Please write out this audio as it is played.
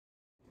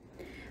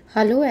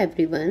Hello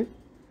everyone,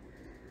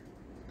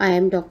 I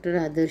am Dr.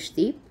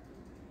 Adarshdeep,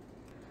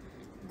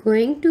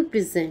 going to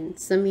present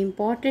some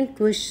important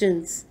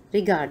questions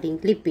regarding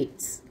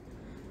lipids.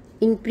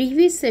 In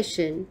previous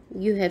session,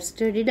 you have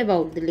studied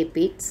about the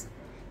lipids,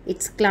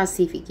 its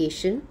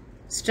classification,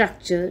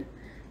 structure,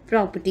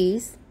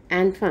 properties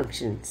and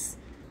functions.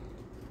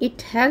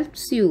 It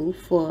helps you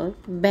for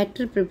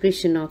better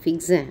preparation of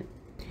exam.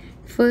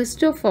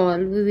 First of all,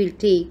 we will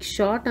take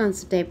short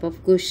answer type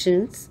of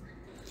questions.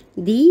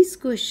 These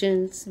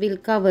questions will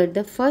cover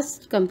the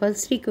first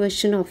compulsory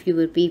question of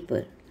your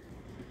paper.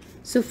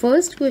 So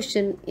first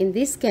question in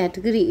this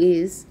category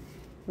is,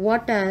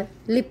 what are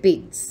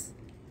lipids?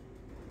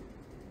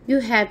 You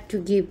have to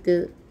give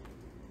the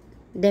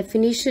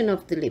definition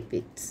of the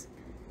lipids.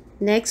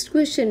 Next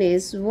question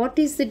is, what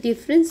is the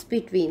difference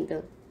between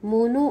the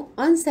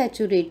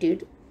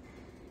monounsaturated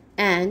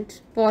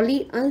and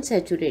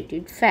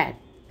polyunsaturated fat?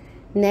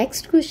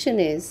 Next question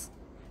is,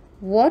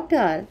 what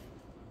are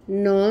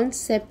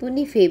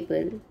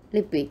non-saponifiable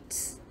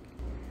lipids?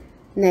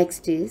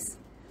 Next is,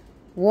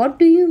 what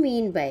do you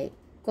mean by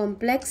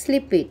complex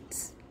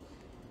lipids?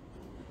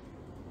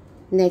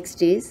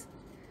 Next is,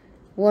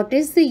 what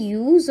is the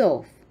use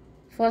of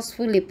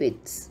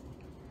phospholipids?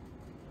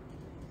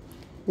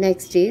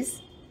 Next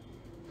is,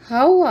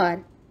 how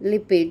are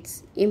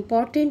lipids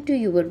important to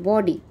your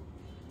body?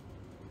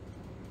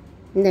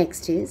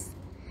 Next is,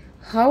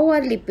 how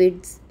are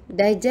lipids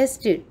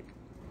digested?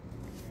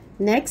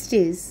 Next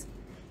is,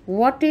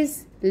 what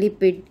is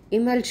lipid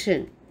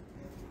emulsion?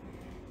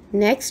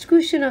 Next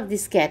question of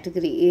this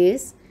category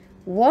is,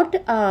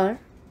 what are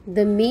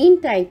the main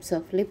types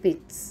of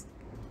lipids?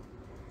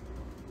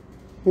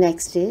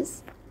 Next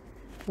is,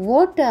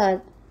 what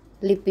are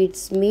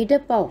lipids made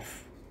up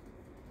of?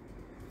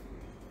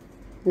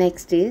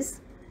 Next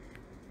is,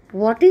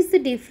 what is the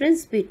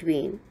difference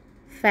between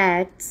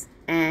fats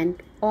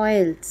and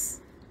oils?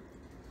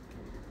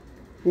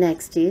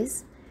 Next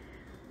is,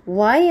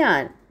 why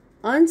are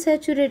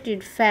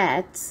unsaturated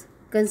fats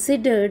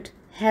considered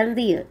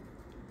healthier?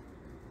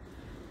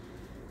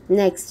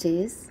 Next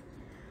is,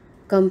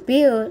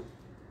 compare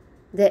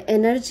the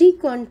energy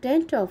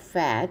content of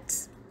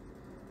fats,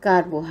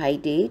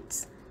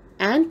 carbohydrates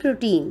and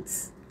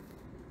proteins.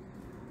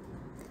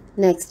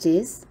 Next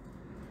is,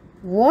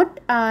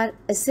 what are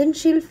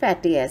essential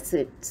fatty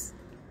acids?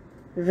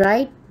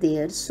 Write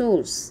their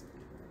source.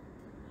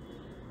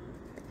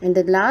 And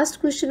the last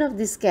question of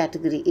this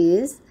category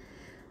is,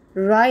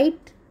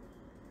 write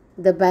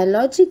the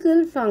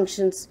biological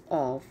functions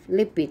of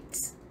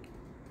lipids.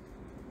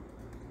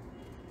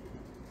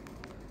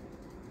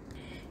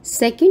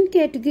 Second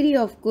category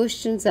of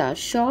questions are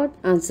short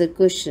answer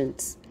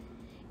questions,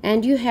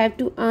 and you have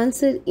to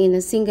answer in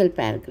a single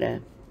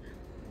paragraph.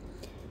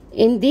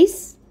 In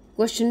this,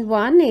 question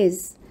 1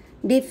 is,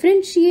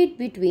 differentiate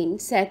between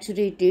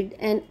saturated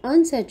and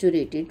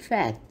unsaturated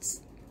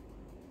fats.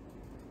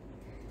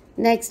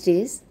 Next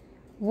is,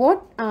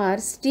 what are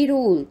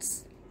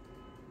sterols?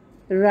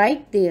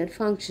 Write their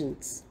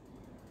functions.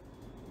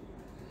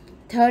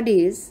 Third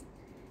is,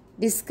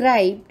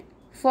 describe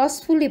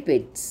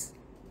phospholipids.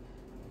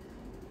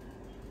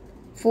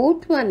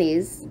 Fourth one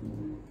is,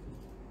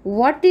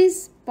 what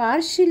is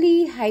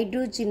partially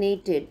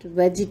hydrogenated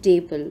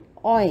vegetable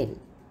oil?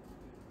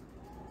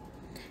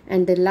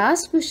 And the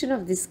last question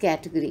of this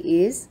category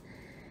is,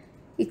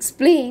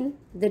 explain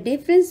the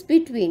difference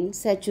between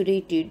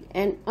saturated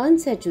and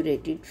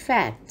unsaturated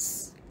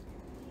fats.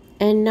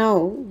 And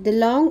now the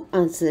long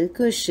answer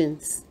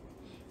questions.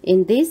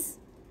 In this,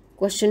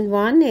 question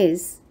 1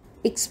 is,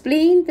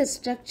 explain the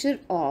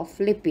structure of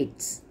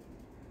lipids.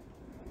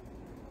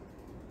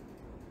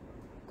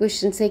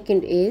 Question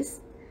 2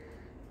 is,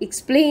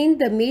 explain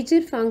the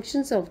major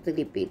functions of the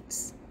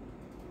lipids.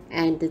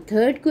 And the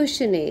third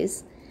question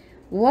is,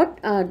 what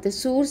are the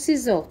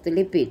sources of the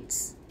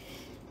lipids?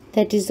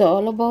 That is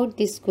all about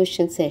this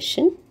question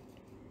session.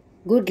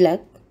 Good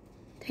luck.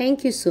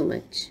 Thank you so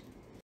much.